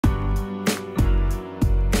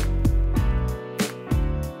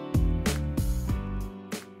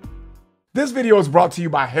This video is brought to you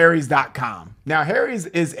by Harry's.com. Now, Harry's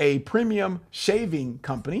is a premium shaving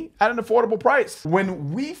company at an affordable price.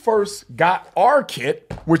 When we first got our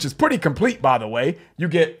kit, which is pretty complete, by the way, you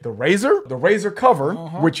get the razor cover,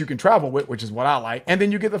 which you can travel with, which is what I like, and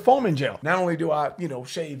then you get the foaming gel. Not only do I,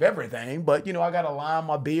 shave everything, but, I got to line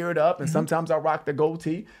my beard up, and sometimes I rock the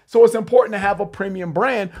goatee. So it's important to have a premium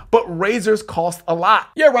brand, but razors cost a lot.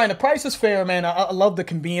 Yeah, Ryan, the price is fair, man. I love the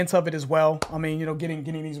convenience of it as well. I mean, getting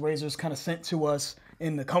these razors kind of sent to us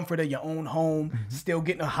in the comfort of your own home, still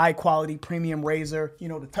getting a high quality premium razor,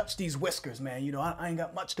 to touch these whiskers, man. I ain't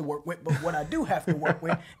got much to work with, but what I do have to work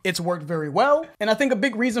with, it's worked very well. And I think a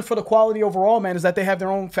big reason for the quality overall, man, is that they have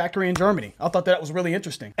their own factory in Germany. I thought that was really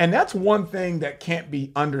interesting. And that's one thing that can't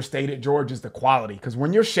be understated, George, is the quality. Because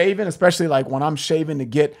when you're shaving, especially like when I'm shaving to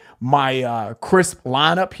get my crisp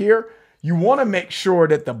line up here, you want to make sure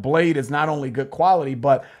that the blade is not only good quality,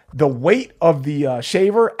 but the weight of the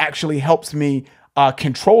shaver actually helps me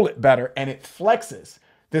control it better, and it flexes.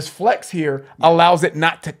 This flex here allows it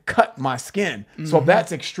not to cut my skin. So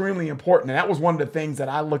that's extremely important. And that was one of the things that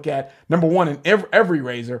I look at, number one, in every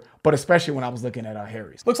razor, but especially when I was looking at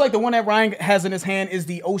Harry's. Looks like the one that Ryan has in his hand is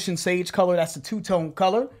the Ocean Sage color. That's the two-tone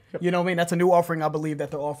color. Yep. You know what I mean? That's a new offering, I believe,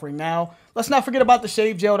 that they're offering now. Let's not forget about the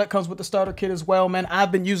shave gel that comes with the starter kit as well, man.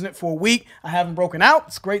 I've been using it for a week. I haven't broken out.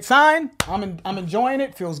 It's a great sign. I'm enjoying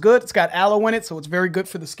it. Feels good. It's got aloe in it, so it's very good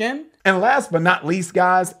for the skin. And last but not least,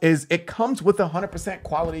 guys, is it comes with a 100%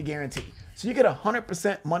 quality guarantee. So you get a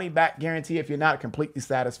 100% money back guarantee if you're not completely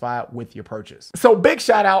satisfied with your purchase. So big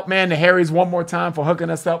shout out, man, to Harry's one more time for hooking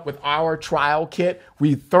us up with our trial kit.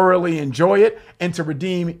 We thoroughly enjoy it. And to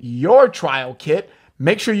redeem your trial kit,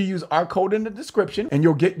 make sure you use our code in the description and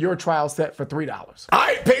you'll get your trial set for $3. All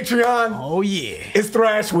right, Patreon. Oh, yeah. It's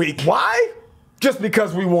Thrash Week. Why? Just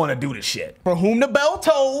because we want to do this shit. For whom the bell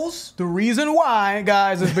tolls, the reason why,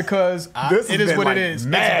 guys, is because it is what it is.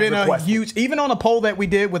 It's been a huge, even on a poll that we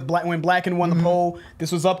did with when Blacken won the poll,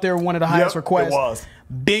 this was up there, one of the highest requests. It was.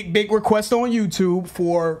 Big request on YouTube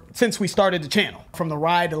since we started the channel. From the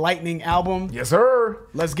Ride the Lightning album. Yes, sir.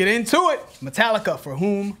 Let's get into it. Metallica, For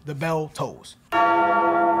Whom the Bell Tolls. All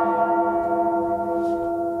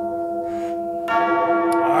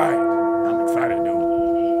right. I'm excited, dude.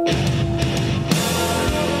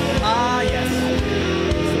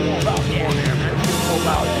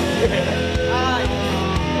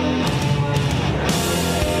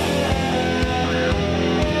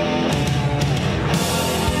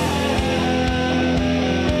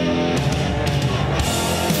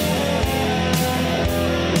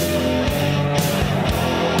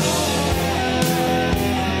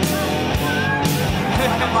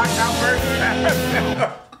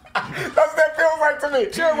 That's what that feels like to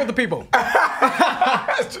me. Share it with the people.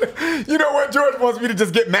 You know what? George wants me to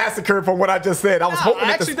just get massacred for what I just said. I was hoping.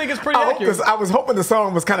 I actually think it's pretty accurate. I was hoping the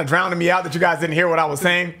song was kind of drowning me out, that you guys didn't hear what I was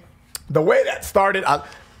saying. The way that started, I'm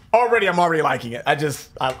already liking it.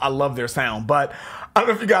 I love their sound. But I don't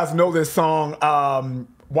know if you guys know this song.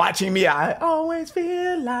 Watching Me, I always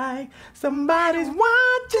feel like somebody's watching me.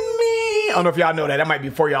 I don't know if y'all know that. That might be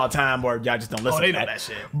for y'all time, or y'all just don't listen to that. They know that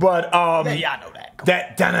shit. But yeah, y'all know that.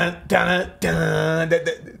 That dun-dun-dun-dun,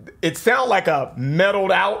 it sounded like a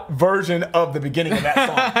metaled out version of the beginning of that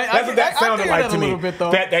song. That's what that sounded like to me.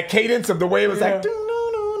 That cadence of the way it was like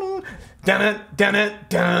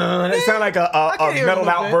dun-dun-dun-dun-dun. It sounded like a metaled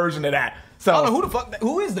out version of that. So, I don't know who the fuck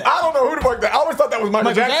who is that? I don't know who the fuck that. I always thought that was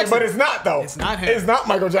Michael Jackson, but it's not though. It's not him. It's not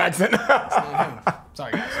Michael Jackson. It's not him.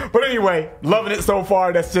 Sorry, guys. But anyway, loving it so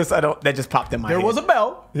far. That's just that just popped in my head. There was a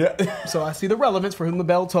bell. Yeah. So I see the relevance for whom the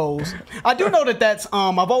bell tolls. I do know that's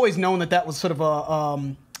I've always known that was sort of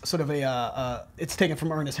a it's taken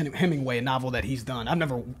from Ernest Hemingway, a novel that he's done. I've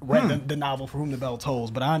never read the novel For Whom the Bell Tolls,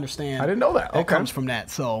 but I understand. I didn't know that. That comes from that.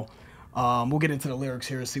 So we'll get into the lyrics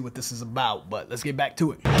here and see what this is about. But let's get back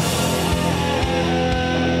to it.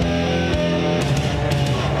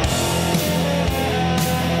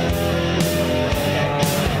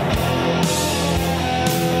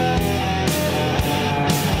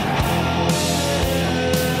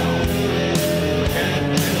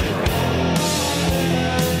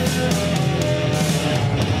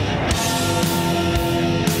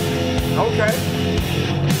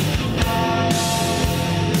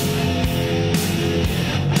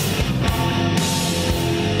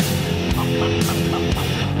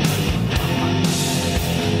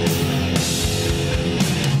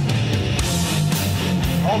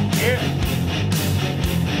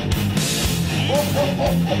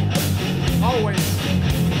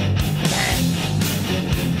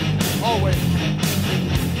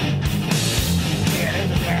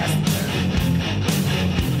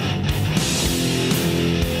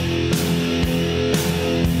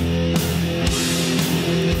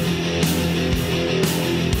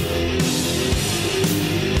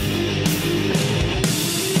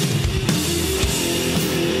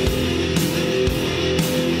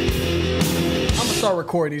 start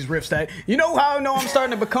recording these riffs. That you know how I know I'm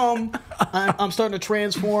starting to become, I'm starting to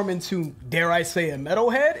transform into, dare I say, a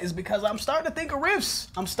metalhead, is because I'm starting to think of riffs.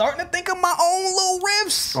 I'm starting to think of my own little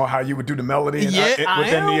riffs. Or how you would do the melody. I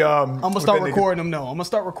am. I'm gonna start recording the, them. No, I'm gonna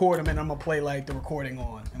start recording them, and I'm gonna play like the recording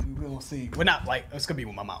on, and we'll see. Well, not like it's gonna be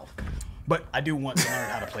with my mouth. But I do want to learn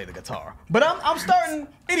how to play the guitar. But I'm starting.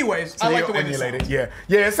 Anyways, so I like the way it sounds. Yeah,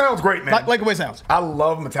 it sounds great, man. Like the way it sounds. I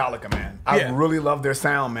love Metallica, man. I really love their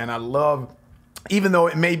sound, man. I love, even though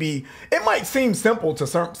it might seem simple to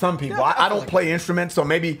some people. Yeah, I don't play instruments, so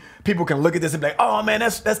maybe people can look at this and be like, oh man,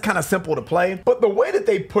 that's kind of simple to play. But the way that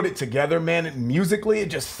they put it together, man, musically, it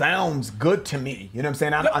just sounds good to me. You know what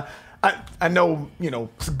I'm saying? I know,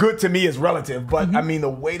 good to me is relative, but I mean, the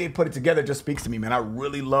way they put it together just speaks to me, man. I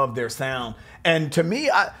really love their sound. And to me,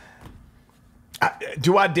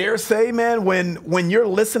 do I dare say, man, when you're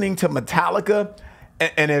listening to Metallica,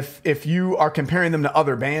 and if you are comparing them to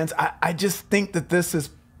other bands, I just think that this is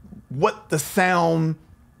what the sound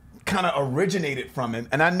kind of originated from.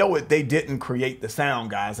 And I know they didn't create the sound,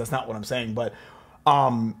 guys. That's not what I'm saying. But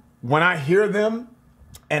when I hear them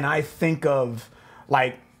and I think of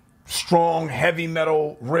like strong heavy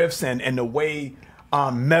metal riffs and the way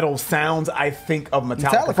metal sounds, I think of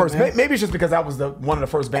Metallica first. Maybe it's just because that was one of the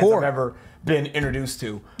first bands I've ever been introduced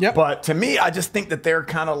to. Yep. But to me, I just think that they're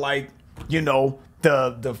kind of like, the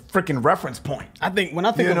freaking reference point. I think when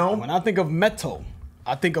I think of metal,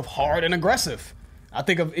 I think of hard and aggressive. I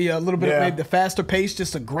think of a little bit of maybe the faster pace,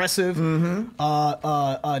 just aggressive,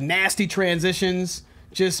 nasty transitions.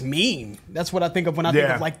 Just mean. That's what I think of when I think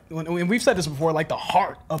of like, and we've said this before, like the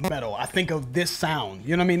heart of metal. I think of this sound.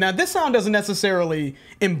 You know what I mean? Now, this sound doesn't necessarily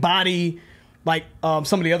embody like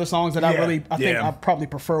some of the other songs that I think I probably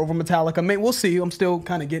prefer over Metallica. I mean, we'll see. I'm still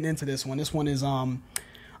kind of getting into this one. This one is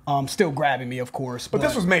still grabbing me, of course. But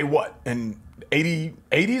this was made what? In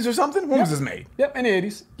 80s or something? When was this made? Yep, in the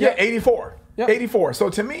 80s. Yeah, 84. Yep. 84. So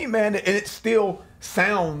to me, man, it still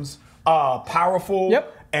sounds powerful.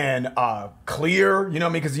 Yep. And clear, you know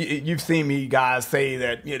what I mean? Because you've seen me guys say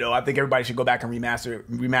that, I think everybody should go back and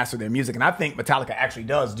remaster their music. And I think Metallica actually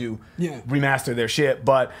does remaster their shit,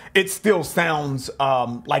 but it still sounds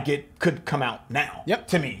like it could come out now. Yep.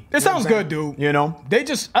 To me. It sounds good, dude. They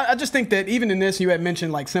I just think that even in this, you had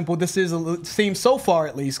mentioned like simple. This seems so far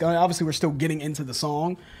at least. Obviously, we're still getting into the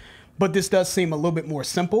song, but this does seem a little bit more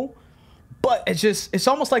simple. But it's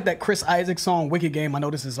almost like that Chris Isaak song, Wicked Game. I know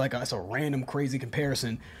this is like it's a random crazy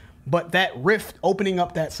comparison. But that riff opening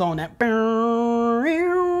up that song,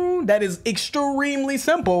 that is extremely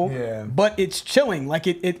simple. Yeah. But it's chilling. Like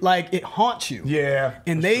it haunts you. Yeah.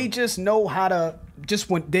 And they just know how to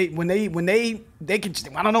when they can,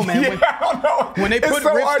 I don't know, man. I don't know. When they put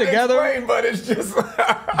riffs together, explain, but it's just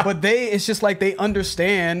it's just like they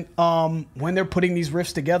understand when they're putting these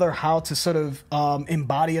riffs together how to sort of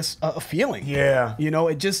embody a feeling. Yeah.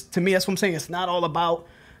 It just, to me, that's what I'm saying. It's not all about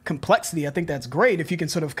complexity. I think that's great if you can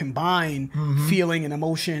sort of combine feeling and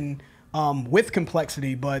emotion with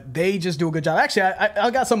complexity, but they just do a good job. Actually,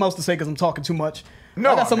 I got something else to say because I'm talking too much. I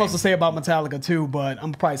got something else to say about Metallica too, but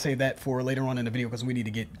I'm probably save that for later on in the video because we need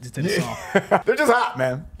to get to the song. They're just hot,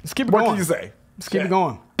 man. Let's keep it going. What can you say? Let's keep it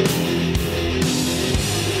going.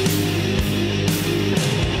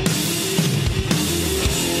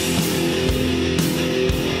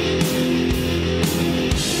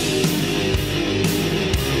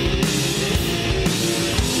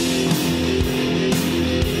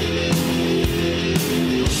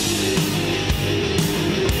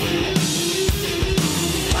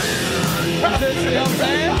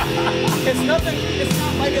 It's not like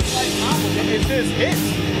it's like opposite. It just hits.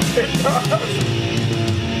 It does.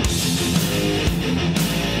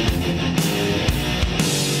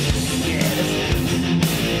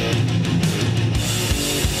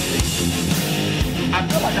 I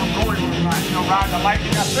feel like I'm going with riding the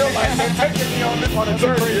lightning. I feel like they're taking me on a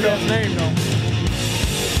journey. That's name though.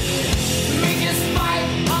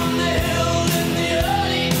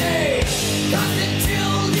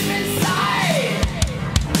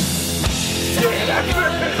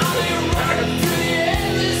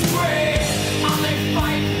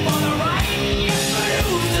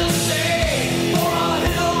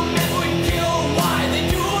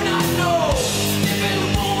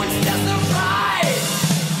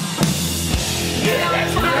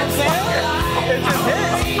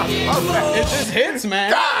 It just hits,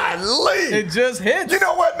 man. Golly. It just hits. You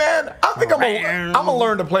know what, man? I think I'm gonna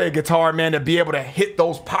learn to play a guitar, man, to be able to hit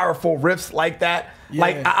those powerful riffs like that. Yeah.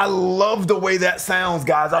 Like, I love the way that sounds,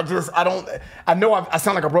 guys. I know I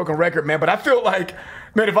sound like a broken record, man, but I feel like,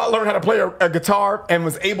 man, if I learned how to play a guitar and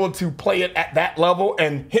was able to play it at that level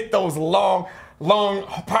and hit those long,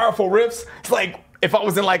 powerful riffs, it's like, if I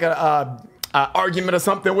was in like a argument or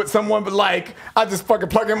something with someone, but like I just fucking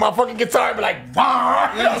plug in my fucking guitar and be like,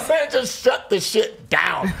 wah, you know what I'm saying? Just shut the shit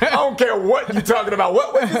down. I don't care what you talking about.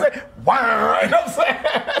 What you say? Wah, you know what I'm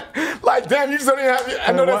saying? Like, damn, you just don't even have.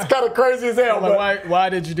 I know that's kind of crazy as hell. Like, but why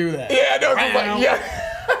did you do that? Yeah, no, just like,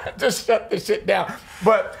 yeah, just shut this shit down.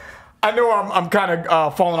 But I know I'm kind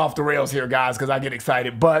of falling off the rails here, guys, because I get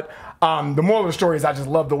excited. But the moral of the story is I just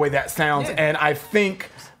love the way that sounds, and I think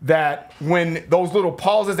that when those little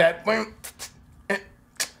pauses that, I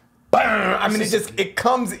mean, it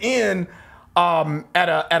comes in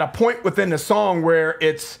at a point within the song where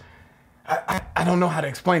it's, I don't know how to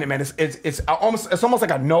explain it, man. It's almost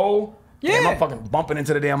like a null. Yeah, I'm fucking bumping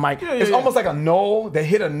into the damn mic. It's almost like a null. They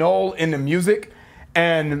hit a null in the music,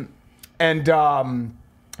 and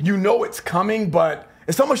you know it's coming, but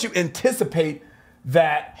it's almost you anticipate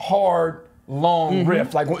that hard, long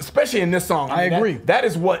riff, like especially in this song. I agree. That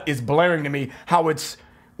is what is blaring to me. How it's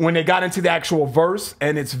when they got into the actual verse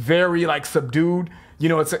and it's very like subdued. You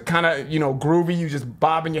know, it's kind of groovy. You just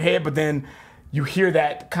bob in your head, but then you hear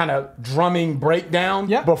that kind of drumming breakdown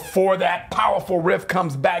before that powerful riff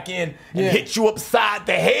comes back in and hits you upside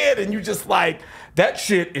the head, and you just like that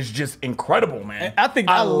shit is just incredible, man. I think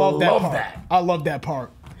I love that part. I love that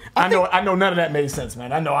part. I know none of that made sense,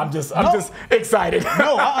 man. I know I'm just excited.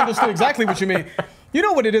 No, I understood exactly what you mean. You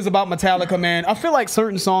know what it is about Metallica, man? I feel like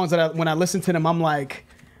certain songs that when I listen to them, I'm like,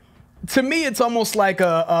 to me, it's almost like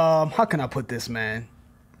a how can I put this, man?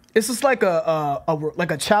 It's just like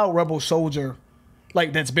a child rebel soldier,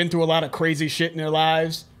 like that's been through a lot of crazy shit in their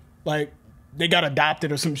lives, like. They got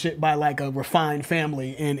adopted or some shit by like a refined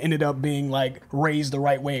family and ended up being like raised the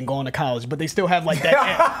right way and going to college, but they still have like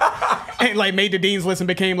that and like made the dean's list and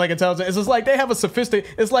became like intelligent. It's just like they have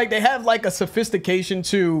it's like they have like a sophistication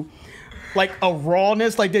to like a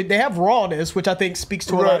rawness. Like they have rawness, which I think speaks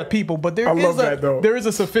to a lot of people, but there is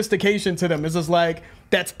a sophistication to them. It's just like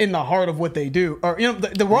that's in the heart of what they do. Or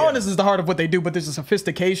the rawness is the heart of what they do, but there's a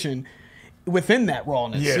sophistication within that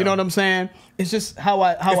rawness. You know what I'm saying? It's just how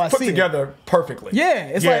I see it. Put together perfectly. Yeah,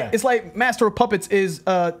 it's like Master of Puppets is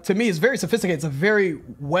to me is very sophisticated. It's a very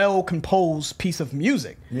well composed piece of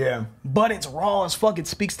music. Yeah. But it's raw as fuck. It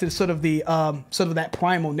speaks to sort of that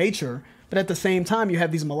primal nature, but at the same time you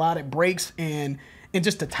have these melodic breaks and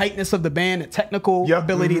just the tightness of the band, the technical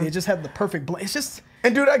ability. They just have the perfect blend. It's just.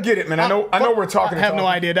 And dude, I get it, man. I know we're talking. I have no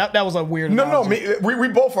idea. That was a weird. No, we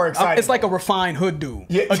both are excited. It's like a refined hood dude.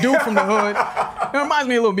 Yeah. A dude from the hood. It reminds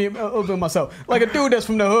me a little bit of myself. Like a dude that's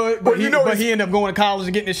from the hood, but he ended up going to college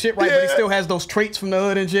and getting his shit right. But he still has those traits from the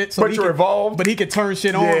hood and shit. So you're evolved. But he can turn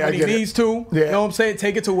shit on when he needs to. Yeah. You know what I'm saying?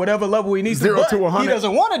 Take it to whatever level he needs to. 0 to 100. He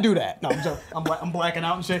doesn't want to do that. No, I'm joking. I'm blacking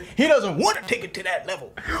out and shit. He doesn't want to take it to that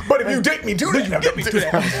level. But if you take me to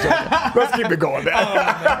that, let's keep it going,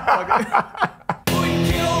 man.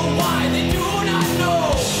 Why they do not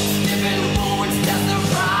know. Different moons just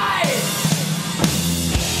surprise.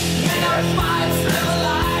 Men are spies live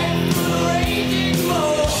alive through the raging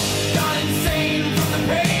glow. Gone insane from the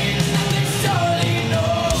pain that they surely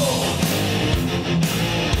know.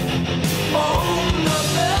 Oh, the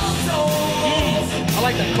bell tolls. I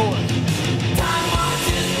like that chorus. Time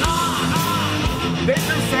marches on. They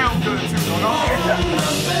do sound good too, don't they?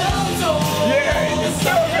 The bell tolls. Yeah, it's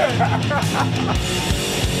so good.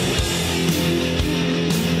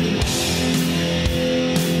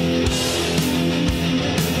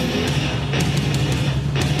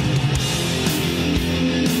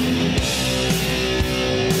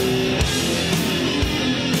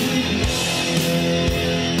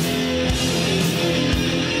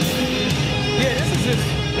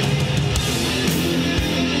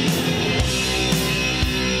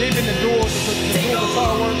 In the door because the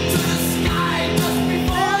guitar work. To the sky just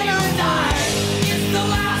before you die. It's the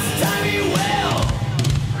last time you will.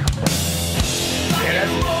 Like a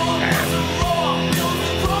roar, was a roar, fills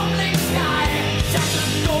the crumbling sky.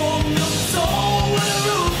 Shattered gold, fills the soul with a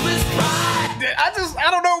ruthless cry.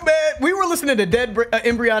 I don't know, man. We were listening to Dead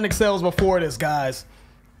Embryonic Cells before this, guys.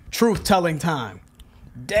 Truth-telling time.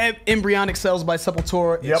 Dead Embryonic Cells by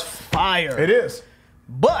Sepultura is fire. It is.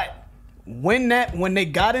 But when they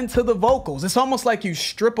got into the vocals, it's almost like you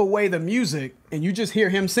strip away the music and you just hear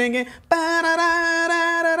him singing.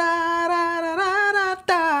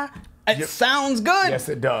 It sounds good. Yes,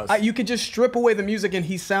 it does. You could just strip away the music and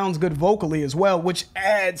he sounds good vocally as well, which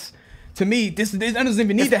adds to me. This doesn't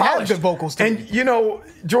even need to have good vocals. And you know,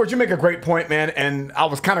 George, you make a great point, man. And I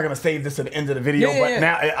was kind of gonna save this at the end of the video, but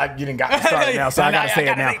now you didn't got me started now, so I gotta say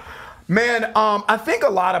it now. Man, I think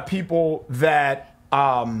a lot of people that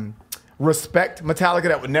respect Metallica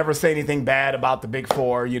that would never say anything bad about the Big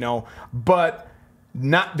Four, but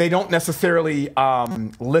they don't necessarily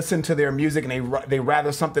listen to their music, and they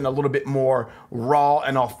rather something a little bit more raw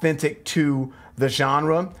and authentic to the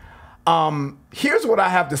genre. Here's what I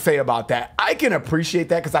have to say about that. I can appreciate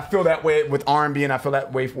that because I feel that way with R&B, and I feel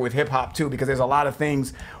that way with hip hop too, because there's a lot of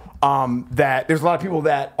things that there's a lot of people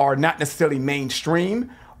that are not necessarily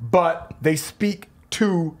mainstream, but they speak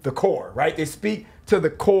to the core, right? They speak to the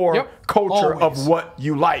core culture of what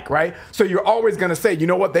you like, right? So you're always going to say, you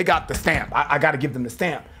know what, they got the stamp. I got to give them the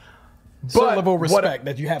stamp. Certain level of respect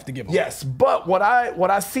that you have to give them. Yes, but what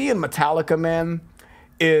I see in Metallica, man,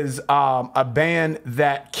 is a band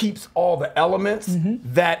that keeps all the elements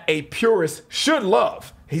that a purist should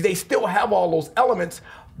love. They still have all those elements,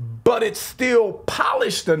 but it's still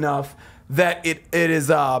polished enough that it is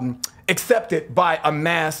accepted by a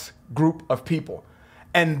mass group of people.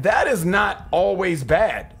 And that is not always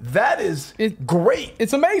bad. That is great.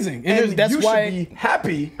 It's amazing. And that's why you should be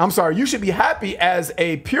happy. I'm sorry. You should be happy as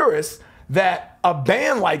a purist that a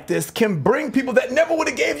band like this can bring people that never would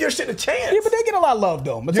have gave your shit a chance. Yeah, but they get a lot of love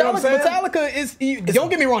though. You know what I'm saying? Metallica is. Don't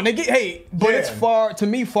get me wrong. They get hate, but it's far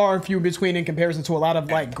and few between in comparison to a lot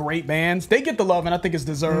of like great bands. They get the love, and I think it's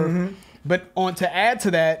deserved. But to add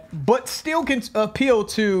to that, but still can appeal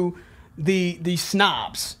to the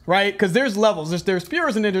snobs, right? Because there's levels. There's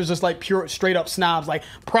purists, and then there's just like pure straight up snobs, like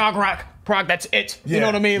prog rock, that's it. You know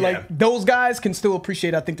what I mean? Like those guys can still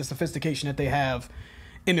appreciate, I think, the sophistication that they have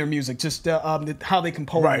in their music, just how they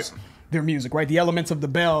compose their music, right? The elements of the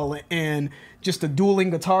bell and just the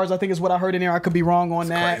dueling guitars, I think is what I heard in there. I could be wrong on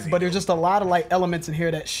that, crazy, but there's just a lot of like elements in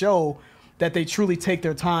here that show that they truly take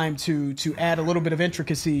their time to add a little bit of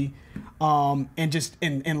intricacy and just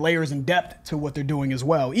in layers and depth to what they're doing as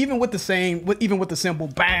well. Even with the simple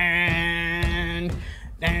bang,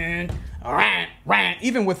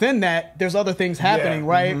 even within that, there's other things happening,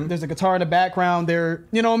 right? There's a guitar in the background there,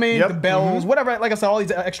 you know what I mean? The bells, whatever. Like I said, all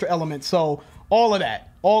these extra elements. So all of that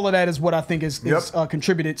is what I think is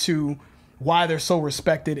contributed to why they're so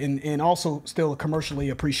respected and also still commercially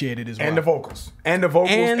appreciated as well. And the vocals. And the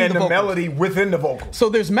melody within the vocals. So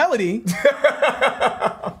there's melody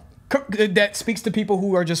that speaks to people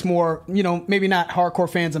who are just more, maybe not hardcore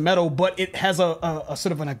fans of metal, but it has a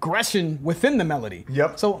sort of an aggression within the melody.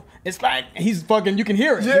 So it's like you can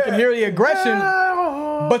hear it. You can hear the aggression,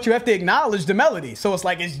 but you have to acknowledge the melody. So it's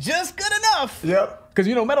like, it's just good enough. Because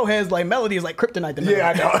metalheads, like, melody is like kryptonite to metal.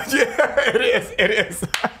 I know. It is.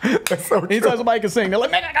 That's so true. Anytime somebody can sing, they're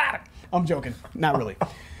like, man, I got it. I'm joking. Not really.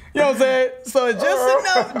 You know what I'm saying? So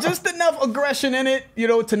just enough aggression in it,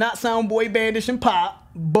 to not sound boy bandish and pop,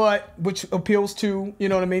 but which appeals to, you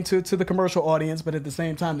know what I mean, to the commercial audience. But at the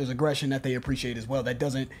same time, there's aggression that they appreciate as well. That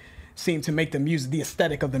doesn't seem to make the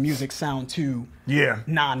aesthetic of the music sound too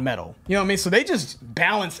non-metal. You know what I mean? So they just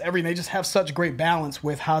balance everything. They just have such great balance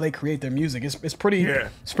with how they create their music. It's pretty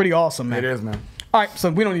awesome, man. It is, man. All right, so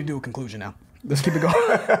we don't need to do a conclusion now. Let's keep it going.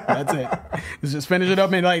 That's it. Let's just finish it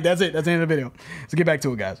up and that's it. That's the end of the video. Let's get back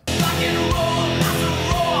to it, guys.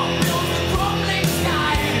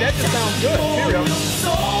 That just sounds good.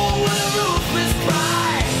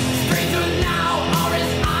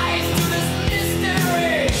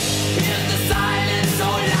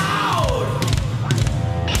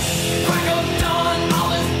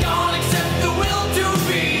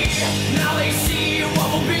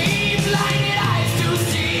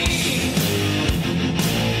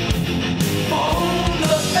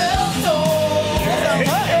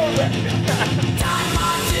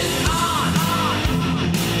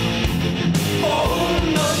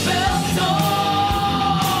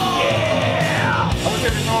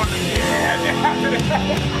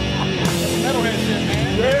 Metalhead shit,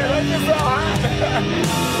 man. Yeah, that's just so hot.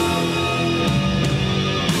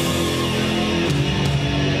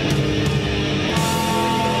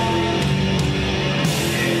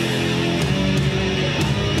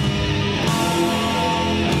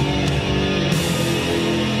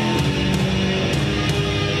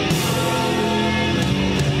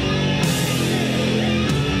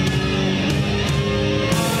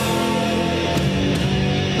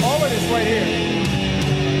 All of this right here.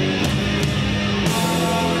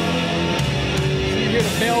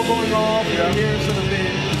 The bell going off, you hear sort of the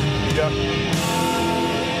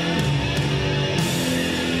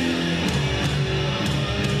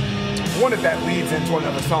I wonder if that leads into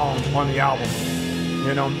another song on the album,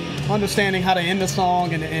 understanding how to end the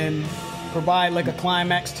song and provide like a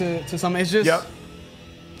climax to something. It's just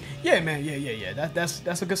yeah, man, yeah.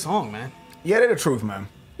 That's a good song, man. Yeah, they're the truth, man.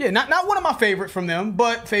 Yeah, not one of my favorites from them,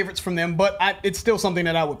 but it's still something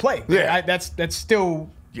that I would play. Yeah, that's still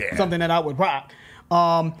something that I would rock.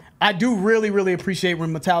 I do really, really appreciate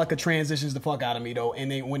when Metallica transitions the fuck out of me though,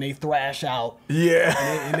 and when they thrash out, Yeah.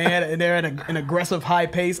 and they're at an aggressive high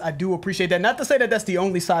pace. I do appreciate that. Not to say that that's the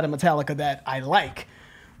only side of Metallica that I like,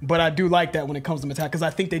 but I do like that when it comes to Metallica because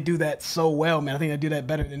I think they do that so well, man. I think they do that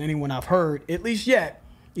better than anyone I've heard, at least yet.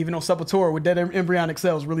 Even though Sepultura with Dead Embryonic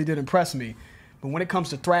Cells really did impress me, but when it comes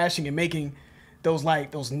to thrashing and making those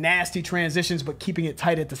nasty transitions but keeping it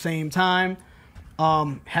tight at the same time.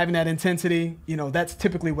 Having that intensity, that's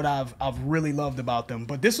typically what I've really loved about them.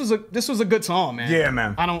 But this was a good song, man. Yeah,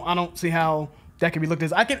 man. I don't see how that can be looked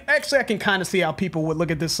at. I can kind of see how people would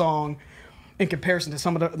look at this song in comparison to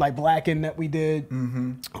some of the like Blackened that we did,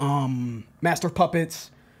 Master of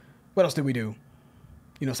Puppets. What else did we do?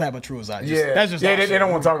 Savage True is They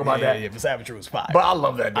don't want to talk about that. Yeah, but Savage True is fire. But I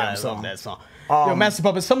love that damn song. I love that song. Master of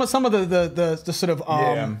Puppets. Some of the sort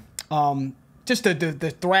of just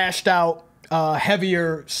the thrashed out.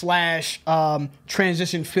 Heavier /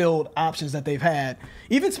 transition filled options that they've had.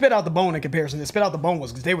 Even Spit Out the Bone in comparison. The Spit Out the Bone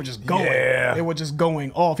was because they were just going. Yeah. They were just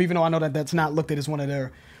going off. Even though I know that that's not looked at as one of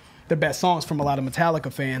their best songs from a lot of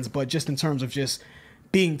Metallica fans, but just in terms of just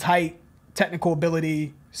being tight, technical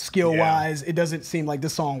ability, skill wise, it doesn't seem like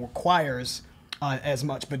this song requires as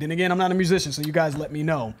much. But then again, I'm not a musician, so you guys let me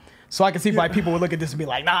know. So I can see why people would look at this and be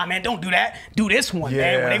like, nah, man, don't do that. Do this one,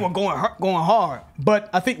 man, when they were going hard. But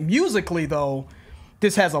I think musically, though,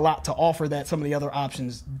 this has a lot to offer that some of the other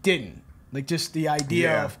options didn't. Like just the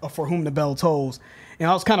idea of For Whom the Bell Tolls. And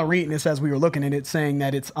I was kind of reading this as we were looking at it, saying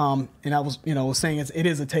that it's, and I was, saying it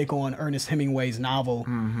is a take on Ernest Hemingway's novel.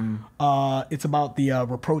 It's about the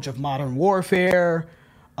reproach of modern warfare.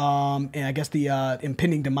 And I guess the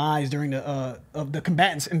impending demise of the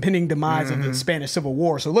combatants' impending demise of the Spanish Civil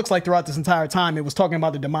War. So it looks like throughout this entire time, it was talking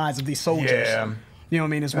about the demise of these soldiers. Yeah. You know what I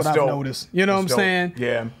mean? Is what That's I've dope. noticed. You know That's what I'm dope. saying?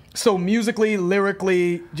 Yeah. So musically,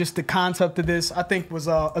 lyrically, just the concept of this, I think was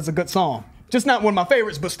a good song. Just not one of my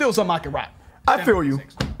favorites, but still something I can rock. I feel you.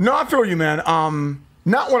 No, I feel you, man.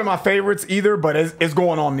 Not one of my favorites either, but it's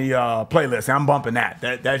going on the playlist. I'm bumping that.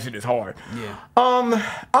 That shit is hard. Yeah. I'm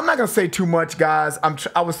not gonna say too much, guys.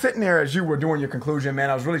 I was sitting there as you were doing your conclusion, man.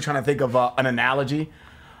 I was really trying to think of an analogy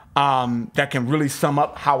that can really sum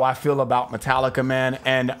up how I feel about Metallica, man.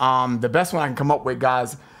 And the best one I can come up with,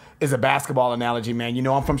 guys, is a basketball analogy, man.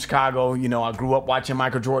 I'm from Chicago. I grew up watching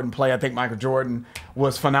Michael Jordan play. I think Michael Jordan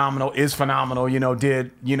was phenomenal, is phenomenal,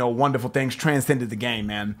 did, wonderful things, transcended the game,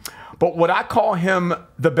 man. But would I call him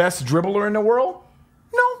the best dribbler in the world?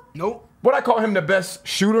 No. Nope. Would I call him the best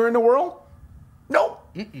shooter in the world? No.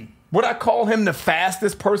 Would I call him the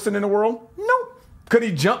fastest person in the world? No. Could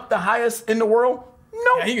he jump the highest in the world?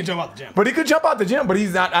 No. Yeah, he can jump out the gym. But he could jump out the gym, but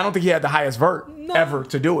he's not. I don't think he had the highest vert ever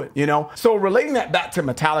to do it, So relating that back to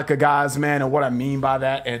Metallica, guys, man, and what I mean by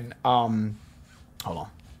that, and hold on.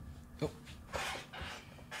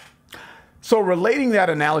 So relating that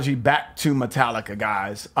analogy back to Metallica,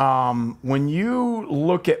 guys, when you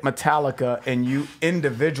look at Metallica and you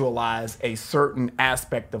individualize a certain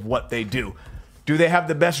aspect of what they do they have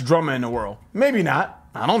the best drummer in the world? Maybe not.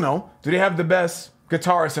 I don't know. Do they have the best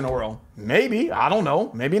guitarist in the world? Maybe. I don't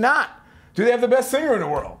know. Maybe not. Do they have the best singer in the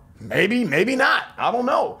world? Maybe. Maybe not. I don't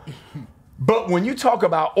know. But when you talk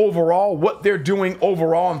about overall, what they're doing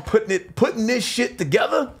overall and putting this shit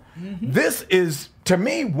together, this is, to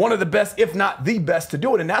me, one of the best, if not the best, to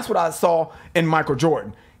do it. And that's what I saw in Michael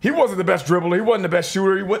Jordan. He wasn't the best dribbler. He wasn't the best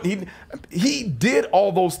shooter. He did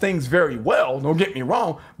all those things very well. Don't get me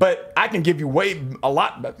wrong. But I can give you a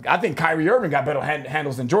lot. I think Kyrie Irving got better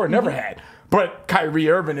handles than Jordan ever had. But Kyrie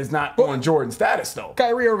Irving is not on Jordan status, though.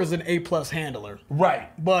 Kyrie Irving is an A+ handler. Right.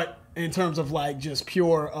 But in terms of like just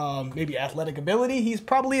pure maybe athletic ability, he's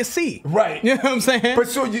probably a C. Right. You know what I'm saying? But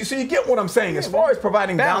so you get what I'm saying. As far as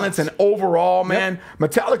providing balance and overall, man,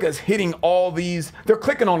 Metallica is hitting all these. They're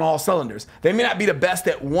clicking on all cylinders. They may not be the best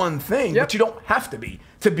at one thing, but you don't have to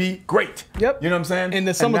be great. Yep. You know what I'm saying? And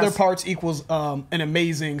the sum of their parts equals an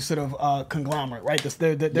amazing sort of conglomerate, right?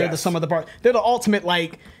 They're the sum of the parts. They're the ultimate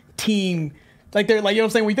like team. Like they're like, you know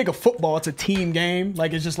what I'm saying? When you think of football, it's a team game.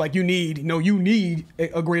 Like it's just like you need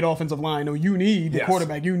a great offensive line. No, you need the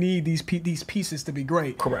quarterback. You need these pieces to be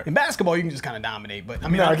great. Correct. In basketball, you can just kind of dominate. But I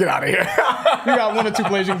mean, get out of here. You got one or two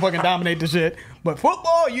players you can fucking dominate the shit. But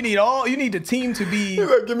football, you need the team to be.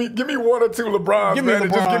 Like, give me one or two LeBrons, give me man.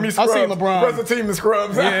 LeBron. Just give me scrubs. I'll see LeBron. Rest of the team the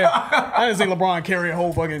scrubs. Yeah, I didn't see LeBron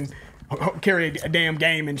carry a damn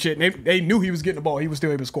game and shit. And they knew he was getting the ball. He was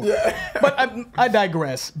still able to score. Yeah. But I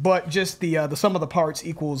digress. But just the sum of the parts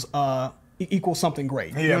equals something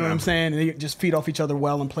great. You know what I'm saying? And they just feed off each other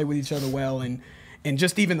well and play with each other well. And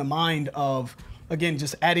just even the mind of, again,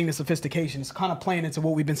 just adding the sophistication. It's kind of playing into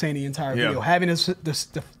what we've been saying the entire video. Having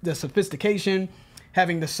the sophistication,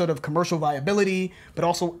 having this sort of commercial viability, but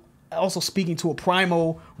also speaking to a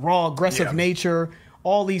primal, raw, aggressive nature.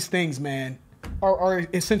 All these things, man, are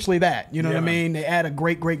essentially that. You know what I mean? They add a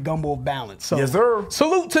great gumbo of balance. So yes, sir.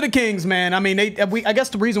 Salute to the Kings, man. I mean, I guess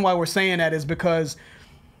the reason why we're saying that is because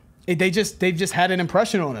they've just had an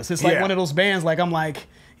impression on us. It's like one of those bands. Like I'm like,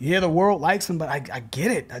 yeah, the world likes them, but I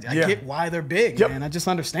get it. I get why they're big, man. I just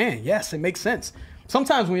understand. Yes, it makes sense.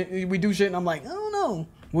 Sometimes we do shit and I'm like, I don't know.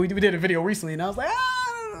 We did a video recently and I was like,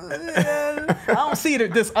 I don't see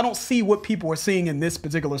it. I don't see what people are seeing in this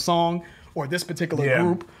particular song or this particular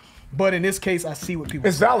group. But in this case, I see what people.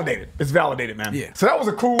 It's validated. It's validated, man. Yeah. So that was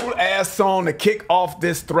a cool ass song to kick off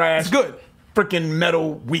this thrash. It's good. Freaking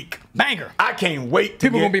metal week. Banger. I can't wait to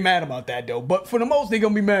People gonna be mad about that though. But for the most, they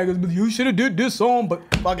gonna be mad because you should have did this song. But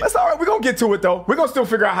fuck it. That's all right. We're gonna get to it though. We're gonna still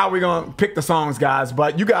figure out how we're gonna pick the songs, guys.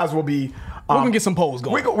 But you guys will be. We're gonna get some polls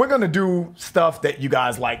going. We're gonna do stuff that you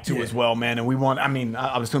guys like too as well, man. And we want. I mean,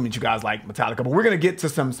 I'm assuming that you guys like Metallica, but we're gonna get to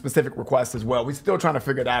some specific requests as well. We're still trying to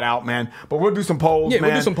figure that out, man. But we'll do some polls, man.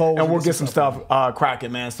 We'll do some polls, and we'll get some stuff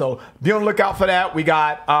cracking, man. So be on the lookout for that. We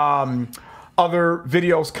got other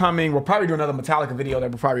videos coming. We'll probably do another Metallica video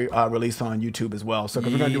that we'll probably release on YouTube as well. So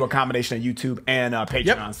because we're gonna do a combination of YouTube and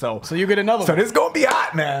Patreon. So you get another. So this is gonna be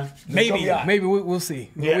hot, man. Maybe we'll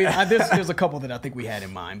see. Yeah. There's a couple that I think we had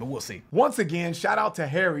in mind, but we'll see. Once again, shout out to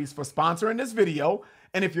Harry's for sponsoring this video.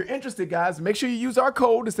 And if you're interested, guys, make sure you use our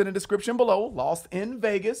code that's in the description below, Lost in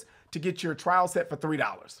Vegas, to get your trial set for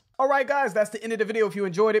 $3. All right, guys, that's the end of the video. If you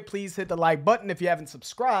enjoyed it, please hit the like button. If you haven't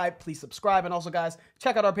subscribed, please subscribe. And also, guys,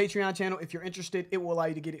 check out our Patreon channel. If you're interested, it will allow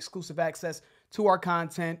you to get exclusive access to our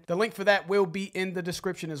content. The link for that will be in the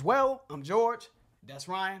description as well. I'm George. That's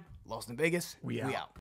Ryan. Lost in Vegas. We out.